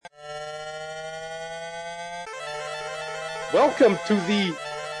Welcome to the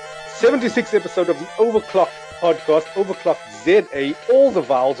 76th episode of the Overclock podcast, Overclock ZA. All the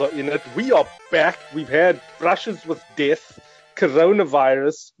vowels are in it. We are back. We've had brushes with death,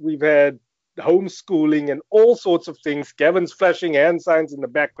 coronavirus, we've had homeschooling and all sorts of things. Gavin's flashing hand signs in the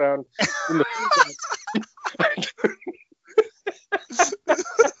background. I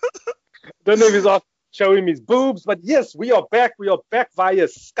don't know if he's showing him his boobs, but yes, we are back. We are back via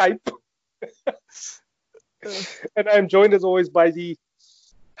Skype. And I'm joined as always by the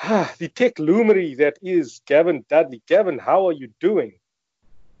tech luminary that is Gavin Dudley. Gavin, how are you doing?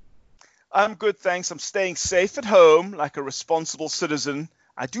 I'm good, thanks. I'm staying safe at home like a responsible citizen.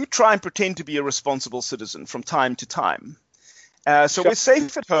 I do try and pretend to be a responsible citizen from time to time. So we're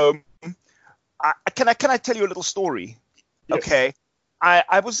safe at home. Can I tell you a little story? Yes. Okay.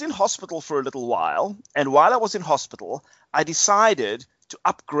 I was in hospital for a little while, and while I was in hospital, I decided to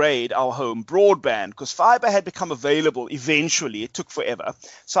upgrade our home broadband because fiber had become available eventually. It took forever.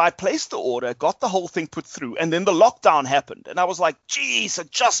 So I placed the order, got the whole thing put through, and then the lockdown happened. And I was like, geez, I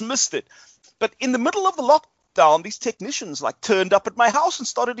just missed it. But in the middle of the lockdown, these technicians turned up at my house and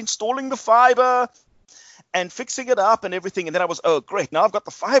started installing the fiber and fixing it up and everything. And then I was, oh, great. Now I've got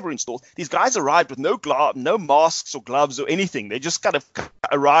the fiber installed. These guys arrived with no masks or gloves or anything. They just kind of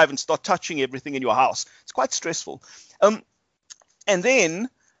arrive and start touching everything in your house. It's quite stressful. And then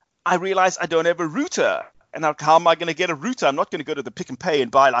I realized I don't have a router. And how am I going to get a router? I'm not going to go to the Pick and Pay and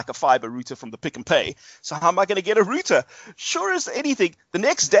buy like a fiber router from the Pick and Pay. So how am I going to get a router? Sure as anything, the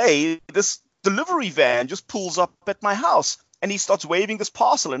next day, this delivery van just pulls up at my house. And he starts waving this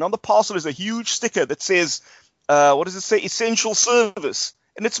parcel. And on the parcel is a huge sticker that says, what does it say? Essential service.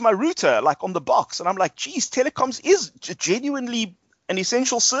 And it's my router, like on the box. And I'm like, geez, telecoms is genuinely an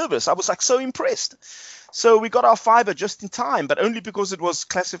essential service. I was like so impressed. So we got our fiber just in time, but only because it was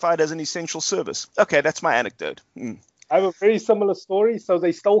classified as an essential service. Okay, that's my anecdote. I have a very similar story. So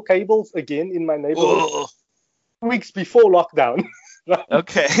they stole cables again in my neighborhood 2 weeks before lockdown. Right?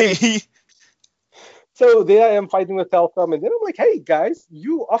 Okay. So there I am fighting with Telkom, and then I'm like, hey, guys,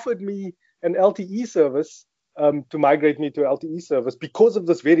 you offered me an LTE service to migrate me to LTE service because of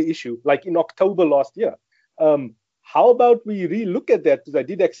this very issue, like in October last year. How about we relook at that? Because I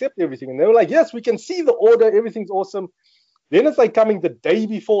did accept everything. And they were like, yes, we can see the order. Everything's awesome. Then it's like coming the day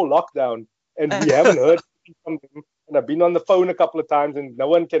before lockdown, and we haven't heard from them. And I've been on the phone a couple of times, and no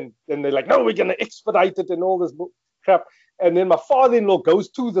one can. And they're like, no, we're going to expedite it and all this crap. And then my father-in-law goes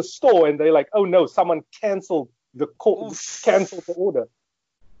to the store, and they're like, oh, no, someone canceled the call, canceled the order.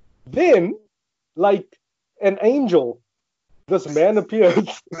 Then, like an angel, this man appears,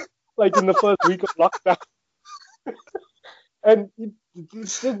 like in the first week of lockdown. And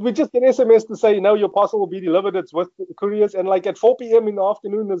we just get SMS to say, no, your parcel will be delivered. It's with the couriers. And like at 4 p.m. in the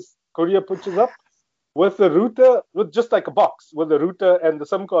afternoon, this courier pushes up with the router, with just like a box with the router and the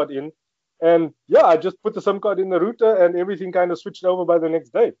SIM card in. And yeah, I just put the SIM card in the router and everything kind of switched over by the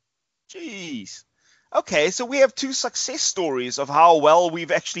next day. Jeez. Okay, so we have two success stories of how well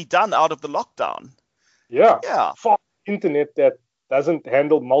we've actually done out of the lockdown. Yeah. Fast internet that doesn't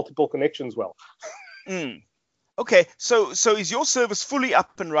handle multiple connections well. Okay, so is your service fully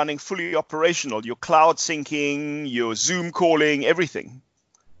up and running, fully operational? Your cloud syncing, your Zoom calling, everything?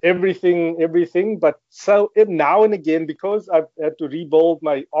 Everything. But so now and again, because I've had to rebuild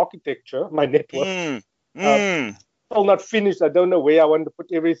my architecture, my network, still not finished. I don't know where I want to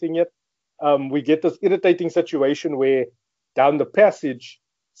put everything yet. We get this irritating situation where down the passage,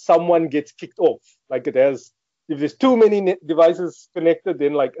 someone gets kicked off. Like it has, if there's too many devices connected,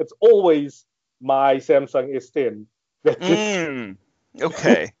 then like it's always my Samsung S10.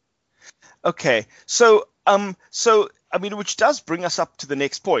 Okay. So I mean, which does bring us up to the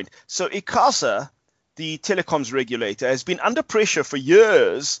next point. So ICASA, the telecoms regulator, has been under pressure for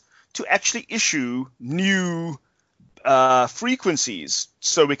years to actually issue new frequencies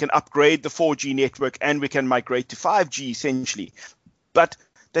so we can upgrade the 4G network and we can migrate to 5G essentially. But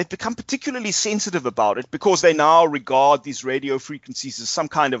they've become particularly sensitive about it because they now regard these radio frequencies as some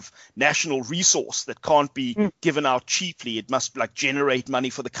kind of national resource that can't be given out cheaply. It must generate money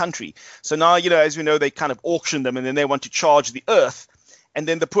for the country. So now, as we know, they kind of auction them and then they want to charge the earth. And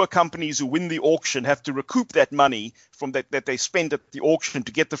then the poor companies who win the auction have to recoup that money from that they spend at the auction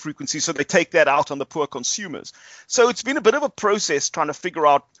to get the frequency. So they take that out on the poor consumers. So it's been a bit of a process trying to figure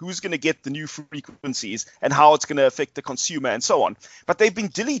out who's going to get the new frequencies and how it's going to affect the consumer and so on. But they've been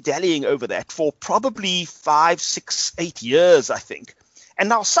dilly-dallying over that for probably 5, 6, 8 years, I think. And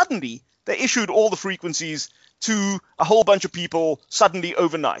now suddenly they issued all the frequencies to a whole bunch of people suddenly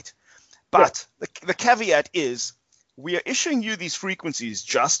overnight. But the caveat is, we are issuing you these frequencies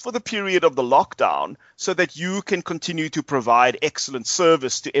just for the period of the lockdown so that you can continue to provide excellent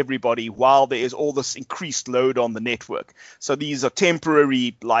service to everybody while there is all this increased load on the network. So these are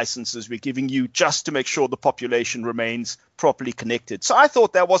temporary licenses we're giving you just to make sure the population remains properly connected. So I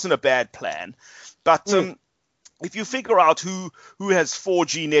thought that wasn't a bad plan. But if you figure out who has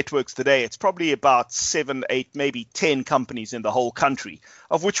 4G networks today, it's probably about 7, 8, maybe 10 companies in the whole country,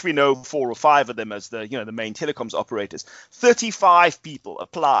 of which we know 4 or 5 of them as the main telecoms operators. 35 people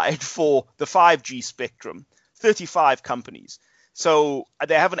applied for the 5G spectrum, 35 companies. So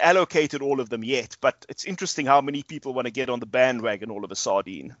they haven't allocated all of them yet, but it's interesting how many people want to get on the bandwagon all of a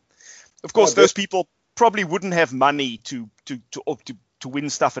sardine. Of course, those people probably wouldn't have money to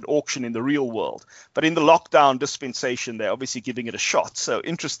win stuff at auction in the real world. But in the lockdown dispensation, they're obviously giving it a shot. So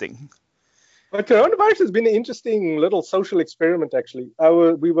interesting. But coronavirus has been an interesting little social experiment, actually.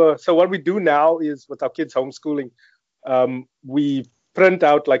 So what we do now is with our kids homeschooling, we print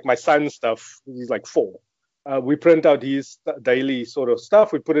out like my son's stuff. He's like 4. We print out his daily sort of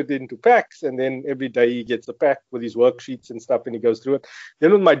stuff. We put it into packs, and then every day he gets a pack with his worksheets and stuff, and he goes through it.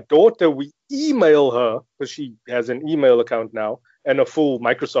 Then with my daughter, we email her because she has an email account now and a full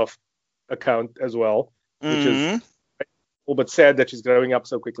Microsoft account as well, which is a little bit sad that she's growing up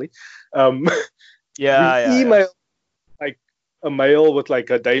so quickly. We email like a mail with like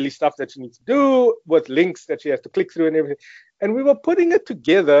her daily stuff that she needs to do, with links that she has to click through and everything. And we were putting it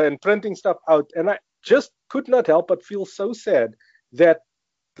together and printing stuff out, and I just could not help but feel so sad that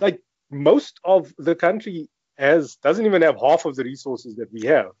like most of the country doesn't even have half of the resources that we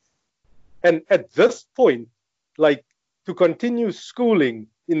have. And at this point, like, to continue schooling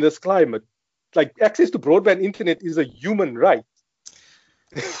in this climate, like access to broadband internet is a human right.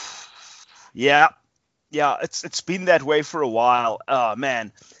 Yeah, it's been that way for a while. Oh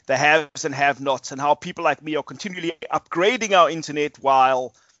man, the haves and have-nots, and how people like me are continually upgrading our internet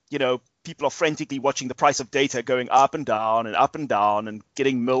while people are frantically watching the price of data going up and down and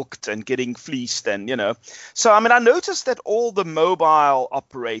getting milked and getting fleeced and. So, I mean, I noticed that all the mobile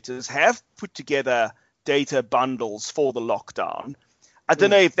operators have put together data bundles for the lockdown. I don't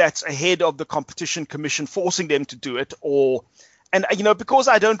know if that's ahead of the Competition Commission forcing them to do it because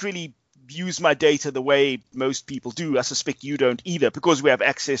I don't really use my data the way most people do. I suspect you don't either, because we have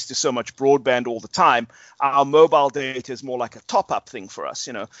access to so much broadband all the time. Our mobile data is more like a top-up thing for us,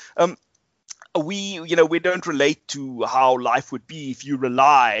 We don't relate to how life would be if you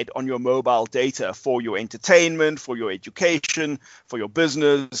relied on your mobile data for your entertainment, for your education, for your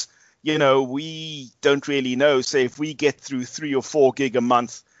business. We don't really know. Say if we get through 3 or 4 gig a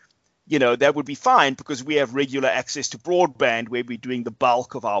month, that would be fine because we have regular access to broadband where we're doing the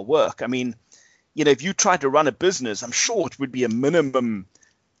bulk of our work. I mean, if you tried to run a business, I'm sure it would be a minimum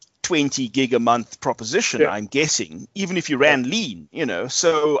 20 gig a month proposition, I'm guessing, even if you ran lean,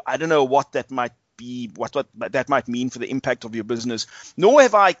 So I don't know what that might be, what that might mean for the impact of your business. Nor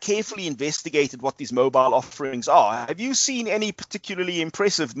have I carefully investigated what these mobile offerings are. Have you seen any particularly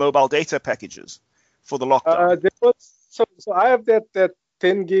impressive mobile data packages for the lockdown? So I have that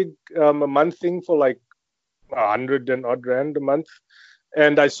 10 gig a month thing for like 100 and odd rand a month.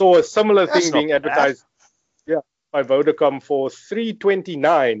 And I saw a similar thing being advertised by Vodacom for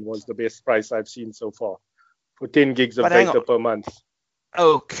 $329 was the best price I've seen so far for 10 gigs of data per month.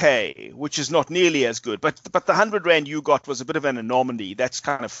 Okay, which is not nearly as good. But the 100 rand you got was a bit of an anomaly. That's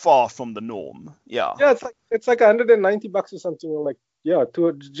kind of far from the norm. Yeah. Yeah, it's like $190 or something, or like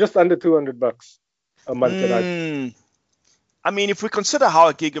just under $200 a month. I mean, if we consider how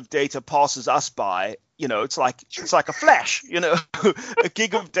a gig of data passes us by, it's like a flash. A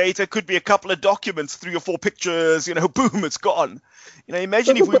gig of data could be a couple of documents, 3 or 4 pictures. Boom, it's gone.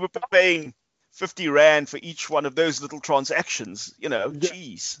 Imagine if we were paying 50 rand for each one of those little transactions.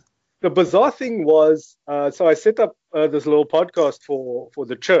 Geez. The bizarre thing was, so I set up this little podcast for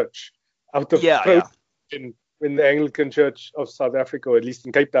the church out of when the Anglican Church of South Africa, or at least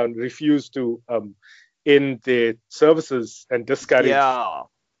in Cape Town, refused to end their services and discourage. Yeah,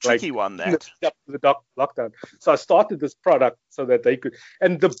 tricky one that. The lockdown. So I started this product so that they could.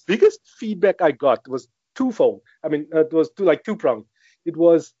 And the biggest feedback I got was twofold. I mean, it was two-pronged. It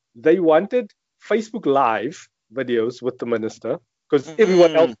was they wanted Facebook Live videos with the minister because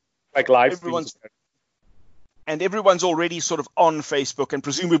everyone else like live streams. And everyone's already sort of on Facebook, and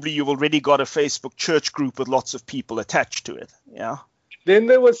presumably you've already got a Facebook church group with lots of people attached to it. Yeah. Then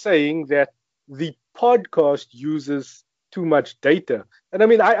they were saying that the podcast uses too much data. And I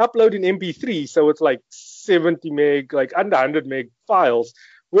mean, I upload in MP3, so it's like 70 meg, like under 100 meg files.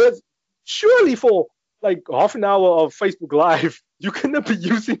 Whereas surely for like half an hour of Facebook Live, you're going to be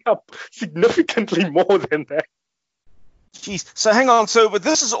using up significantly more than that. Jeez. So hang on. But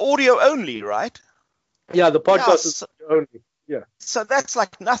this is audio only, right? Yeah, the podcast is So, only. Yeah. so that's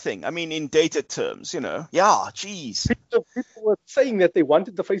like nothing. I mean, in data terms, Yeah, geez. People were saying that they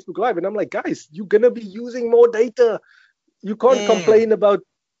wanted the Facebook Live, and I'm like, guys, you're gonna be using more data. You can't complain about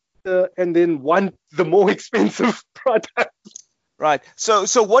and then want the more expensive product. Right. So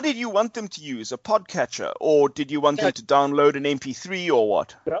what did you want them to use? A podcatcher, or did you want them to download an MP3 or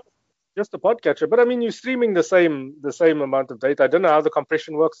what? Yeah, just a podcatcher. But I mean, you're streaming the same amount of data. I don't know how the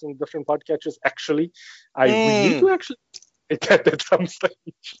compression works in different podcatchers. Actually, we need to actually get that at some stage.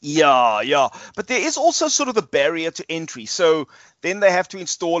 Yeah. But there is also sort of the barrier to entry. So then they have to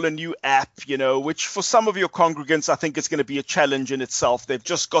install a new app, which for some of your congregants, I think is going to be a challenge in itself. They've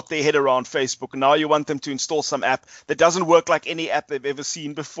just got their head around Facebook. Now you want them to install some app that doesn't work like any app they've ever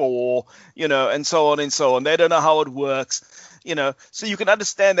seen before, and so on and so on. They don't know how it works, so you can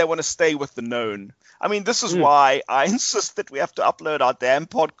understand they want to stay with the known. I mean, this is why I insist that we have to upload our damn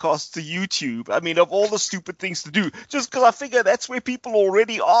podcast to YouTube. I mean, of all the stupid things to do, just because I figure that's where people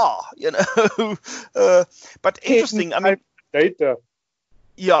already are, But interesting. I mean, data.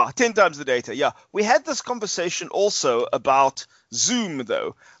 Yeah, 10 times the data. Yeah. We had this conversation also about Zoom,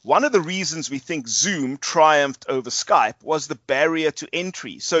 though. One of the reasons we think Zoom triumphed over Skype was the barrier to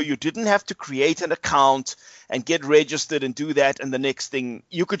entry. So you didn't have to create an account and get registered and do that. And the next thing,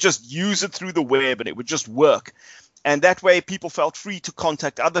 you could just use it through the web and it would just work. And that way people felt free to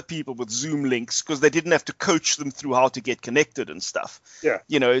contact other people with Zoom links because they didn't have to coach them through how to get connected and stuff. Yeah.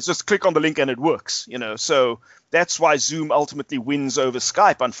 It's just click on the link and it works, So that's why Zoom ultimately wins over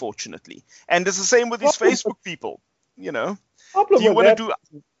Skype, unfortunately. And it's the same with these Facebook people, Problem you want to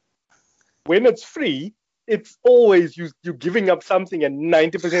do when it's free, it's always you're giving up something, and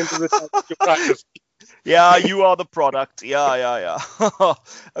 90% of the time you're privacy. Yeah, you are the product. Yeah.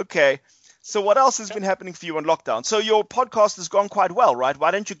 Okay. So what else has been happening for you on lockdown? So your podcast has gone quite well, right?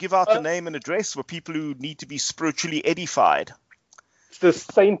 Why don't you give out the name and address for people who need to be spiritually edified? It's the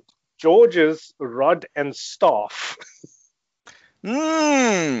St. George's Rod and Staff.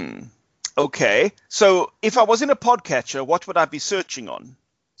 Okay. So if I was in a podcatcher, what would I be searching on?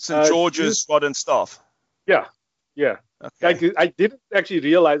 St. George's Rod and Staff. Yeah. Okay. I didn't actually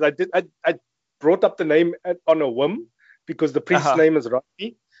realize I brought up the name on a whim because the priest's name is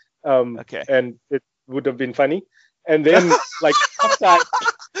Rodney. Okay. And it would have been funny. And then, like, after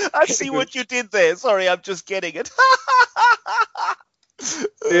I see what you did there. Sorry, I'm just getting it.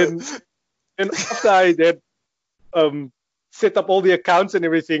 then after I did set up all the accounts and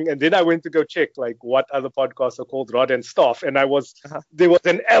everything, and then I went to go check, like, what other podcasts are called Rod and Staff. And there was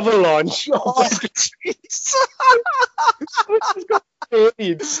an avalanche. Oh,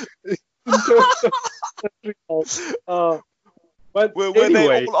 But were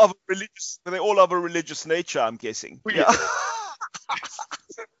anyway, they all of a religious nature, I'm guessing. Yeah.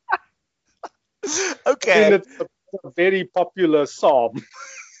 Okay. It's a very popular psalm.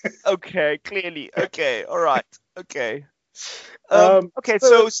 Okay, clearly. Okay, all right. Okay. Okay,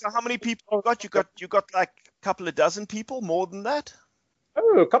 so how many people you got like a couple of dozen people, more than that?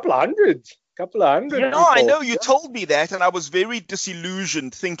 Oh, a couple of hundred. Yeah, I know you told me that, and I was very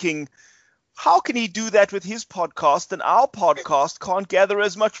disillusioned, thinking, how can he do that with his podcast and our podcast can't gather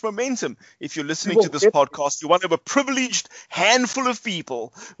as much momentum? If you're listening to this podcast, you're one of a privileged handful of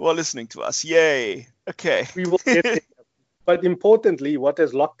people who are listening to us. Yay. Okay. We will get there. But importantly, what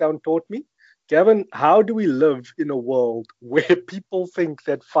has lockdown taught me? Gavin, how do we live in a world where people think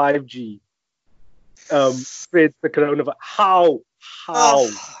that 5G spreads the coronavirus? How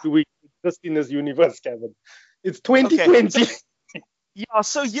do we exist in this universe, Gavin? It's 2020. Okay. Yeah,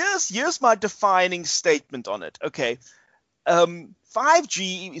 so here's my defining statement on it. Okay.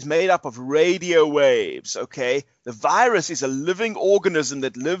 5G is made up of radio waves, okay? The virus is a living organism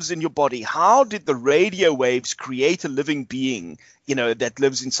that lives in your body. How did the radio waves create a living being, that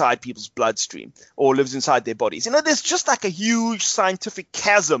lives inside people's bloodstream or lives inside their bodies? There's just like a huge scientific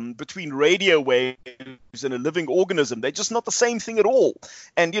chasm between radio waves and a living organism. They're just not the same thing at all.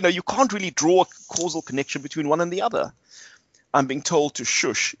 And, you can't really draw a causal connection between one and the other. I'm being told to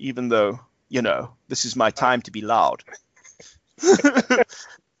shush, even though, this is my time to be loud.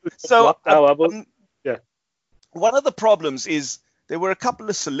 So, one of the problems is there were a couple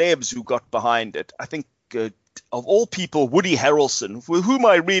of celebs who got behind it. I think, of all people, Woody Harrelson, whom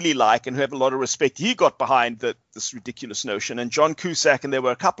I really like and who have a lot of respect, he got behind this ridiculous notion. And John Cusack, and there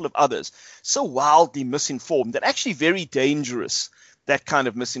were a couple of others, so wildly misinformed and actually very dangerous, that kind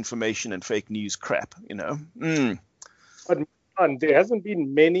of misinformation and fake news crap, But there hasn't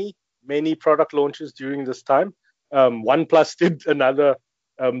been many product launches during this time. OnePlus did another,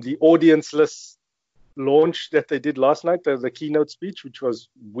 the audienceless launch that they did last night, the keynote speech, which was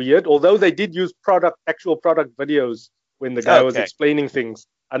weird. Although they did use actual product videos when the guy was Okay. explaining things,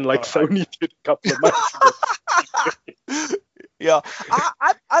 unlike All right. Sony did a couple of months ago. Yeah,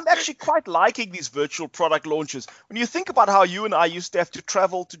 I'm actually quite liking these virtual product launches. When you think about how you and I used to have to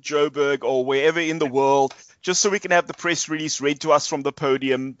travel to Joburg or wherever in the world just so we can have the press release read to us from the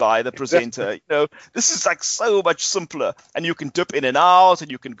podium by the presenter, this is like so much simpler. And you can dip in and out,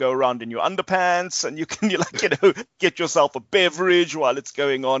 and you can go around in your underpants, and you can get yourself a beverage while it's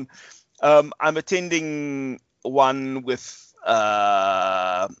going on. I'm attending one with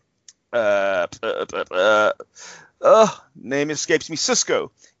name escapes me,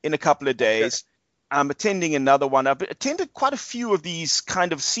 Cisco, in a couple of days. I'm attending another one. I've attended quite a few of these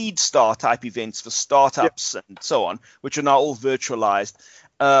kind of seed star type events for startups and so on, which are now all virtualized.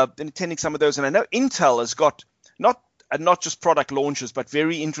 Been attending some of those, and I know Intel has got not just product launches, but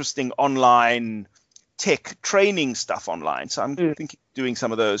very interesting online tech training stuff online. So I'm thinking of doing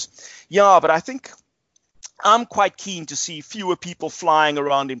some of those. Yeah, but I think I'm quite keen to see fewer people flying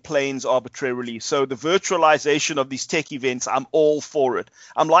around in planes arbitrarily. So the virtualization of these tech events, I'm all for it.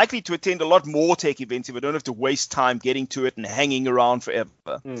 I'm likely to attend a lot more tech events if I don't have to waste time getting to it and hanging around forever.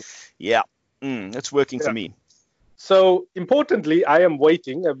 Yeah, that's working for me. So importantly, I've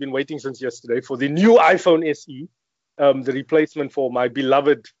been waiting since yesterday for the new iPhone SE, the replacement for my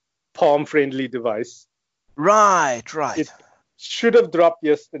beloved palm-friendly device. Right. It should have dropped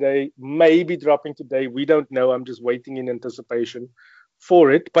yesterday, maybe dropping today. We don't know. I'm just waiting in anticipation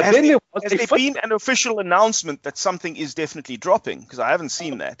for it. But has then there been an official announcement that something is definitely dropping? Because I haven't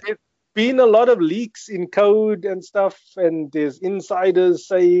seen that. There's been a lot of leaks in code and stuff, and there's insiders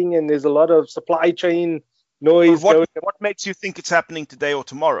saying, and there's a lot of supply chain noise. What makes you think it's happening today or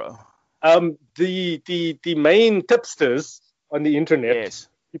tomorrow? The main tipsters on the internet,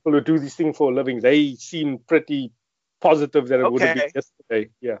 people who do these things for a living, they seem pretty positive that it would have been yesterday.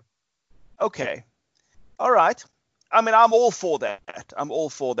 Yeah. Okay. All right. I mean, I'm all for that.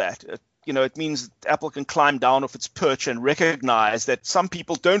 It means Apple can climb down off its perch and recognize that some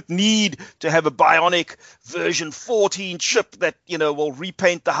people don't need to have a bionic version 14 chip that, will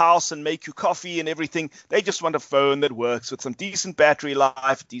repaint the house and make you coffee and everything. They just want a phone that works with some decent battery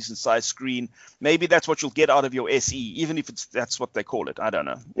life, decent size screen. Maybe that's what you'll get out of your SE, even if that's what they call it. I don't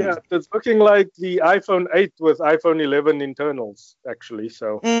know. Yeah, it's looking like the iPhone 8 with iPhone 11 internals, actually.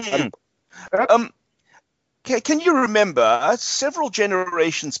 So. Can you remember several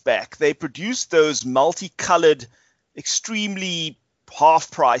generations back, they produced those multicolored, extremely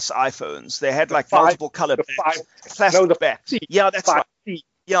half-price iPhones? They had multiple color backs, plastic backs. Yeah, that's right.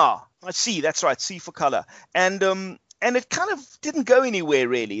 Yeah, I see. That's right. C for color. And it kind of didn't go anywhere,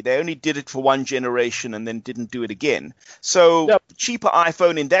 really. They only did it for one generation and then didn't do it again. So the cheaper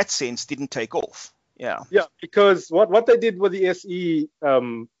iPhone in that sense didn't take off. Yeah. Yeah, because what they did with the SE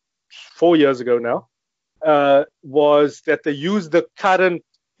 4 years ago now, was that they used the current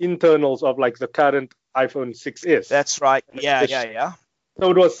internals of the current iPhone 6s. That's right. Yeah. So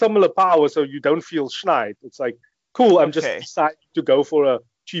it was similar power, so you don't feel schneid. It's like, cool, I'm just deciding to go for a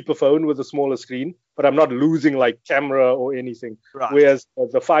cheaper phone with a smaller screen, but I'm not losing camera or anything. Right. Whereas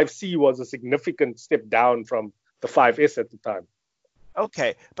the 5C was a significant step down from the 5S at the time.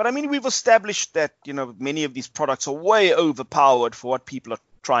 Okay, but I mean, we've established that, many of these products are way overpowered for what people are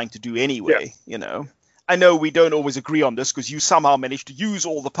trying to do anyway, I know we don't always agree on this because you somehow manage to use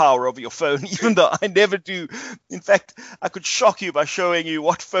all the power of your phone, even though I never do. In fact, I could shock you by showing you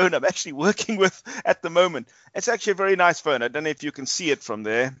what phone I'm actually working with at the moment. It's actually a very nice phone. I don't know if you can see it from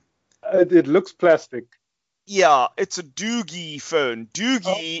there. It looks plastic. Yeah, it's a Doogie phone.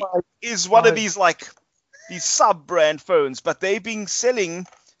 Doogie is one of these these sub-brand phones, but they've been selling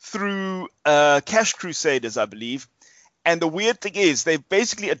through Cash Crusaders, I believe. And the weird thing is they've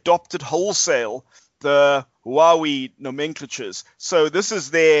basically adopted wholesale the Huawei nomenclatures. So this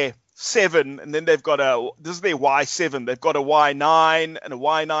is their 7, and then they've got this is their Y7. They've got a Y9 and a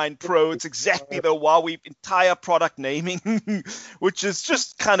Y9 Pro. It's exactly the Huawei entire product naming, which is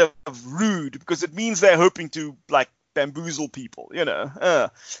just kind of rude because it means they're hoping to bamboozle people,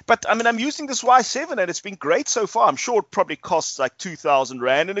 But I mean, I'm using this Y7 and it's been great so far. I'm sure it probably costs 2,000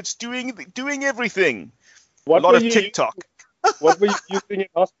 Rand and it's doing everything. A lot of TikTok. What were you using in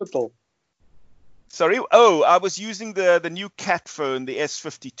hospital? Sorry? Oh, I was using the new cat phone, the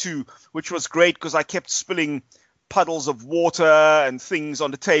S52, which was great because I kept spilling puddles of water and things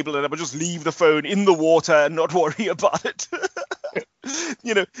on the table and I would just leave the phone in the water and not worry about it.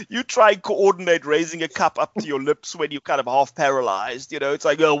 You try and coordinate raising a cup up to your lips when you're kind of half paralyzed. It's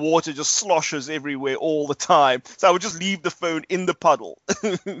like water just sloshes everywhere all the time. So I would just leave the phone in the puddle.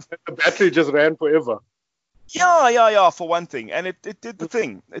 The battery just ran forever. Yeah, for one thing. And it did the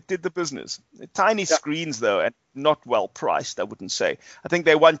thing. It did the business. Tiny screens, though, and not well priced, I wouldn't say. I think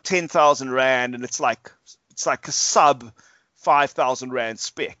they want 10,000 Rand, and it's like a sub 5,000 Rand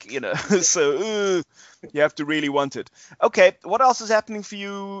spec, So you have to really want it. Okay, what else is happening for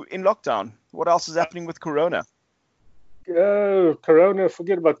you in lockdown? What else is happening with Corona? Corona,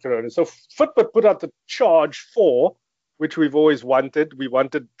 forget about Corona. So Fitbit put out the Charge 4, which we've always wanted. We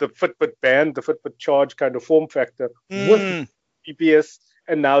wanted the Fitbit Band, the Fitbit Charge kind of form factor with GPS,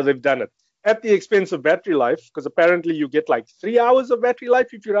 and now they've done it. At the expense of battery life, because apparently you get like 3 hours of battery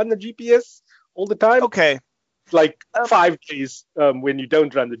life if you run the GPS all the time. Okay. Like 5 days when you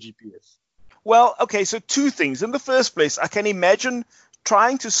don't run the GPS. Well, okay, so two things. In the first place, I can imagine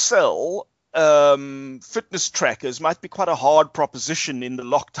trying to sell fitness trackers might be quite a hard proposition in the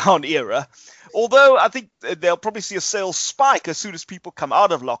lockdown era. Although I think they'll probably see a sales spike as soon as people come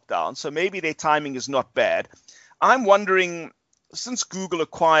out of lockdown. So maybe their timing is not bad. I'm wondering, since Google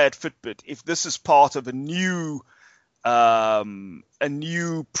acquired Fitbit, if this is part of a new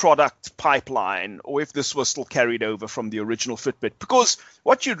product pipeline, or if this was still carried over from the original Fitbit. Because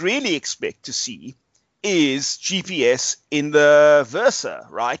what you'd really expect to see is GPS in the Versa,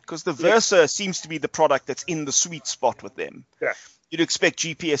 right? Because the Versa seems to be the product that's in the sweet spot with them. Yeah. You'd expect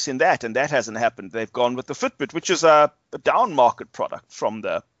GPS in that, and that hasn't happened. They've gone with the Fitbit, which is a down market product from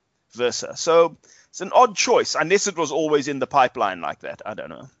the Versa. So it's an odd choice, unless it was always in the pipeline like that. I don't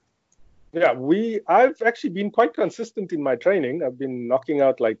know. Yeah, I've actually been quite consistent in my training. I've been knocking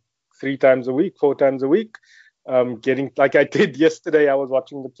out like 3 times a week, 4 times a week. Getting like I did yesterday. I was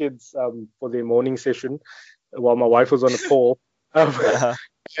watching the kids for their morning session while my wife was on a call,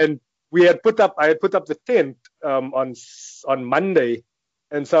 and I had put up the tent on Monday,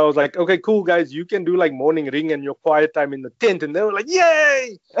 and so I was like, okay, cool guys, you can do like morning ring and your quiet time in the tent, and they were like,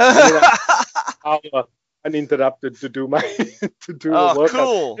 yay! Hour uninterrupted to do my the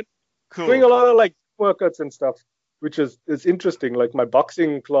workout. Cool. Doing a lot of like workouts and stuff, which is interesting. Like my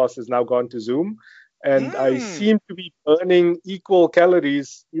boxing class has now gone to Zoom, and I seem to be burning equal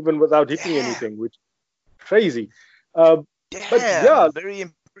calories even without hitting anything, which is crazy. But yeah, very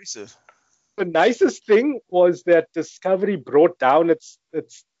impressive. The nicest thing was that Discovery brought down its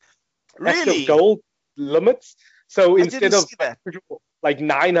active goal limits. So instead of like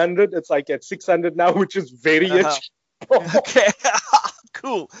 900, it's like at 600 now, which is very achievable. Okay.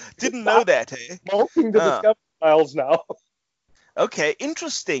 Cool. Didn't know that, hey? Bulking the Discovery miles now. Okay,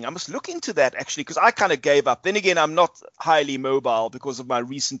 interesting. I must look into that, actually, because I kind of gave up. Then again, I'm not highly mobile because of my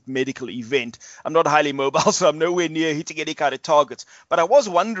recent medical event. I'm not highly mobile, so I'm nowhere near hitting any kind of targets. But I was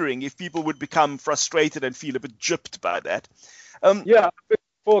wondering if people would become frustrated and feel a bit gypped by that. Yeah,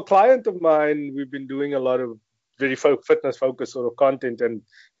 for a client of mine, we've been doing a lot of very fitness-focused sort of content, and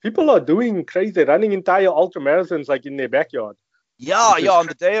people are doing crazy. They're running entire ultra marathons like in their backyard. Yeah, on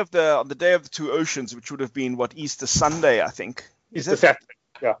the day of the Two Oceans, which would have been Easter Sunday, I think. Easter Saturday.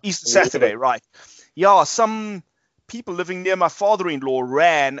 Yeah. Easter Saturday, right. Yeah, some people living near my father-in-law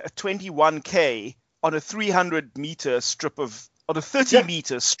ran a 21K on a 300-meter strip of, on a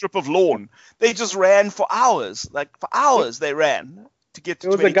 30-meter strip of lawn. They just ran for hours. Like, for hours they ran to get to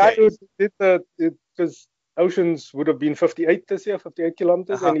 20K. There was a guy who did because Oceans would have been 58 this year, 58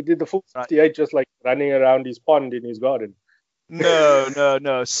 kilometers, and he did the full 58 just like running around his pond in his garden.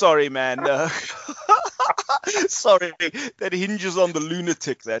 No. Sorry, man. No. Sorry. That hinges on the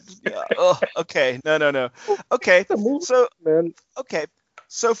lunatic. Okay. No. Okay. So, okay.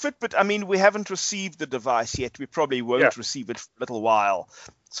 So Fitbit, I mean, we haven't received the device yet. We probably won't receive it for a little while.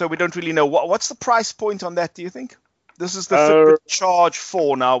 So we don't really know. What's the price point on that, do you think? This is the Fitbit Charge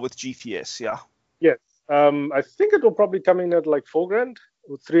 4 now with GPS, yeah? Yes. I think it will probably come in at like $4,000.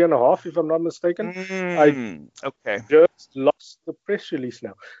 Or 3.5, if I'm not mistaken. Okay. Just lost the press release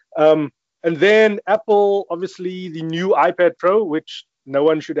now. And then Apple, obviously, the new iPad Pro, which no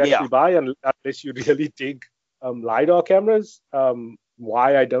one should actually buy unless you really dig LiDAR cameras.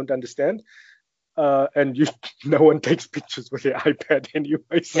 Why, I don't understand. And no one takes pictures with their iPad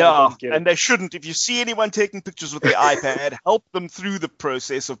anyway. So and they shouldn't. If you see anyone taking pictures with their iPad, help them through the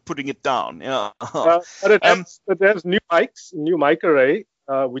process of putting it down. Yeah. But it has new mics, new mic array,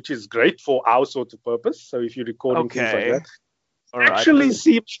 which is great for our sort of purpose. So if you're recording things like that, actually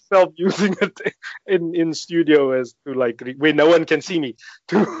see myself using it in studio as to like where no one can see me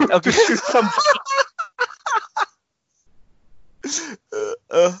to shoot some.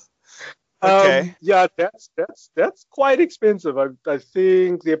 Okay. Yeah, that's quite expensive. I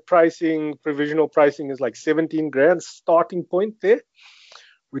think their provisional pricing is like 17 grand starting point there,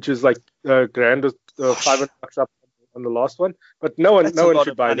 which is like grand or Gosh, $500 up on the last one. But no one lot should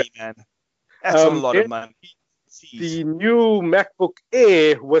of buy that. money, man. That's a lot of Then money. Jeez. the new MacBook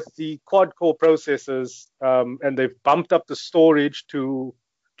Air with the quad-core processors, and they've bumped up the storage to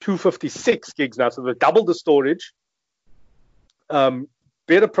 256 gigs now, so they've doubled the storage, better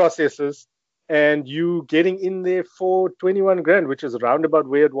processors, and you getting in there for 21 grand, which is around about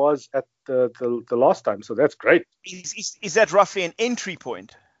where it was at the last time. So that's great. Is that roughly an entry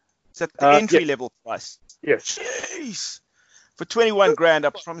point? Is that the Yes, entry level price? yes. Jeez. For 21 grand, I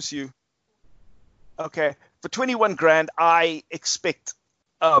promise you. Okay. For 21 grand, I expect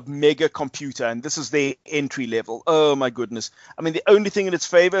a mega computer, and this is their entry level. Oh my goodness. I mean, the only thing in its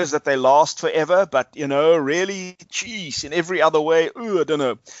favor is that they last forever, but really, geez, in every other way, I don't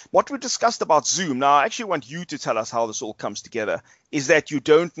know. What we discussed about Zoom, now I actually want you to tell us how this all comes together, is that you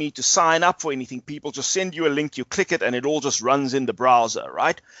don't need to sign up for anything. People just send you a link, you click it, and it all just runs in the browser,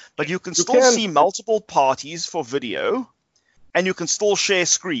 right? But you can still see multiple parties for video, and you can still share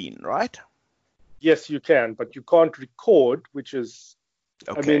screen, right? Yes, you can, but you can't record, which is,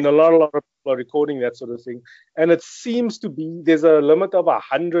 Okay. I mean, a lot of people are recording that sort of thing. And it seems to be there's a limit of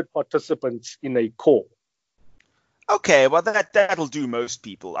 100 participants in a call. Okay, well, that'll do most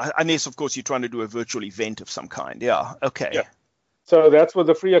people, unless, of course, you're trying to do a virtual event of some kind. Yeah, okay. Yeah. So that's with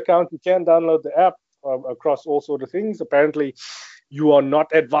the free account. You can download the app across all sort of things. Apparently, you are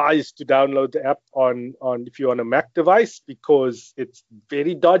not advised to download the app on if you're on a Mac device because it's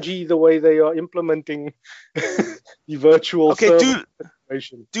very dodgy the way they are implementing the virtual server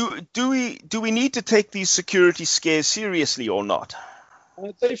situation. Do we need to take these security scares seriously or not?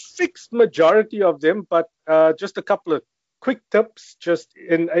 They fixed majority of them, but just a couple of quick tips. Just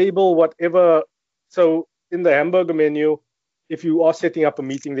enable whatever. So in the hamburger menu, if you are setting up a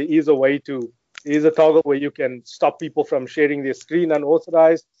meeting, there is a toggle where you can stop people from sharing their screen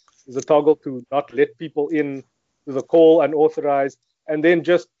unauthorized. There's a toggle to not let people in to the call unauthorized. And then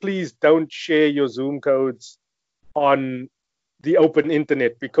just please don't share your Zoom codes on the open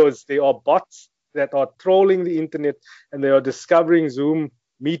internet because there are bots that are trolling the internet and they are discovering Zoom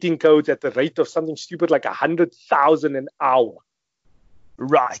meeting codes at the rate of something stupid like 100,000 an hour.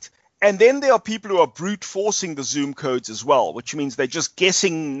 Right. And then there are people who are brute forcing the Zoom codes as well, which means they're just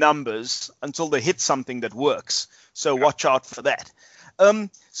guessing numbers until they hit something that works. So watch out for that.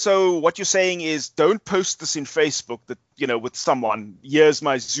 So what you're saying is don't post this in Facebook that, with someone, here's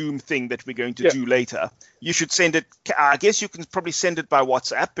my Zoom thing that we're going to do later. You should send it. I guess you can probably send it by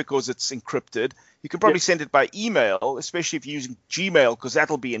WhatsApp because it's encrypted. You can probably send it by email, especially if you're using Gmail, because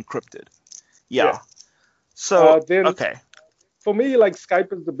that'll be encrypted. Yeah. So, okay. For me, like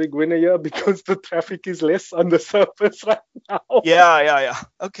Skype is the big winner here because the traffic is less on the surface right now. Yeah.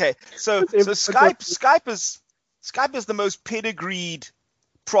 Okay. So Skype is the most pedigreed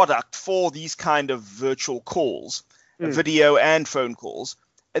product for these kind of virtual calls, video and phone calls.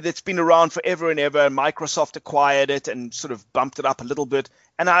 It's been around forever and ever. Microsoft acquired it and sort of bumped it up a little bit.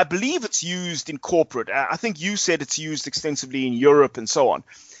 And I believe it's used in corporate. I think you said it's used extensively in Europe and so on.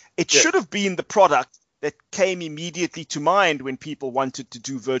 It should have been the product that came immediately to mind when people wanted to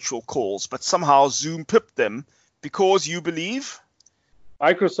do virtual calls, but somehow Zoom pipped them because you believe?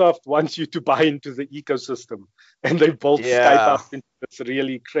 Microsoft wants you to buy into the ecosystem, and they built Skype up into this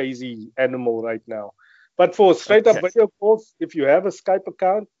really crazy animal right now. But for straight up video calls, if you have a Skype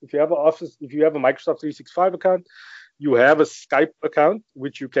account, if you have a Microsoft 365 account, you have a Skype account,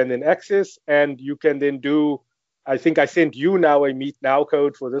 which you can then access, and you can then do, I think I sent you now a Meet Now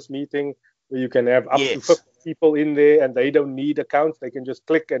code for this meeting, where you can have up to 50 people in there, and they don't need accounts. They can just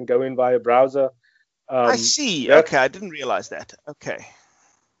click and go in via browser. I see. Okay, I didn't realize that. Okay.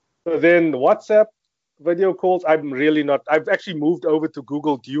 So then WhatsApp video calls, I've actually moved over to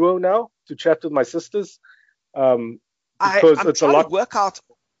Google Duo now to chat with my sisters. Because it's a lot. To work out.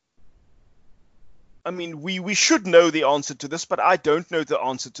 I mean, we should know the answer to this, but I don't know the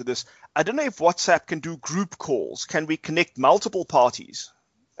answer to this. I don't know if WhatsApp can do group calls. Can we connect multiple parties?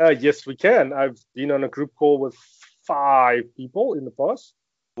 Yes, we can. I've been on a group call with 5 people in the past.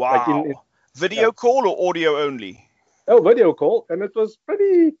 Wow. Video call or audio only? Oh, video call. And it was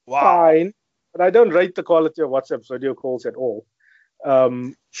pretty fine. But I don't rate the quality of WhatsApp's video calls at all.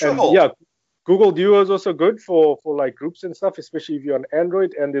 And Google Duo is also good for like groups and stuff, especially if you're on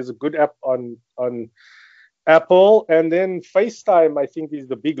Android. And there's a good app on Apple. And then FaceTime, I think, is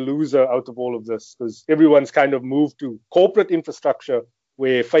the big loser out of all of this because everyone's kind of moved to corporate infrastructure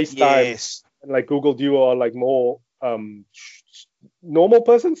where FaceTime and like Google Duo are like more normal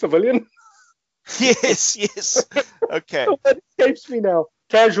person, civilian. Yes, yes. Okay. That escapes me now.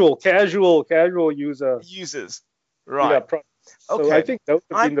 Casual user. Users. Yeah, Right. so I Okay. think those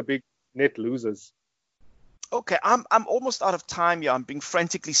have I'm been the big net losers. okay. I'm almost out of time here. I'm being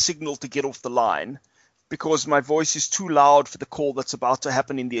frantically signaled to get off the line because my voice is too loud for the call that's about to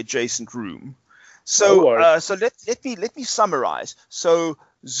happen in the adjacent room. No So, worries. let me summarize. So,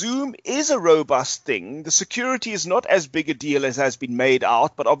 Zoom is a robust thing. The security is not as big a deal as has been made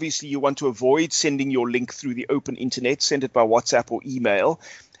out, but obviously you want to avoid sending your link through the open internet, send it by WhatsApp or email.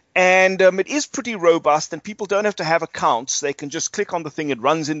 And it is pretty robust, and people don't have to have accounts. They can just click on the thing, it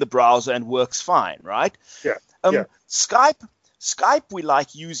runs in the browser and works fine, right? Yeah, yeah, Skype we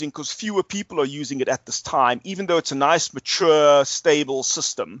like using because fewer people are using it at this time, even though it's a nice, mature, stable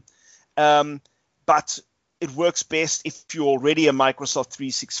system. But it works best if you're already a Microsoft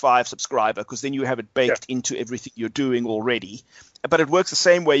 365 subscriber, because then you have it yeah, baked into everything you're doing already. But it works the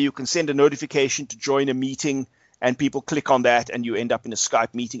same way. You can send a notification to join a meeting, and people click on that, and you end up in a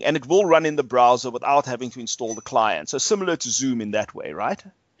Skype meeting. And it will run in the browser without having to install the client. So similar to Zoom in that way, right?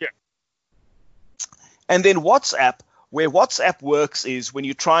 yeah, And then WhatsApp, where WhatsApp works is when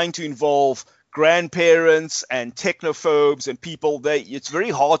you're trying to involve grandparents and technophobes and people, it's very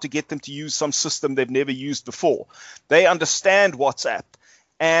hard to get them to use some system they've never used before. They understand WhatsApp,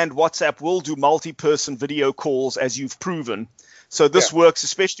 and WhatsApp will do multi-person video calls, as you've proven. So this yeah. works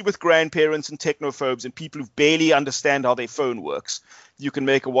especially with grandparents and technophobes and people who barely understand how their phone works. You can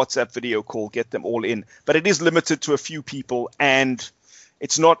make a WhatsApp video call, get them all in. But it is limited to a few people, and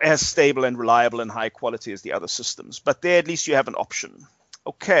it's not as stable and reliable and high quality as the other systems. But there at least you have an option.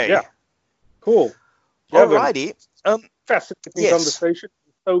 Okay. Yeah. Cool. Gavin, Alrighty. fascinating Yes. conversation.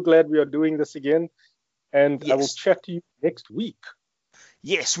 I'm so glad we are doing this again, and I will Yes. chat to you next week.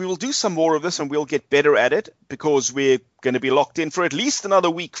 Yes, we will do some more of this and we'll get better at it because we're going to be locked in for at least another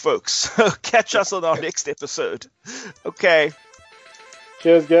week, folks. Catch us on our next episode. Okay.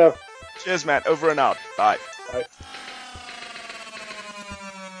 Cheers, Gav. Cheers, Matt. Over and out. Bye. Bye.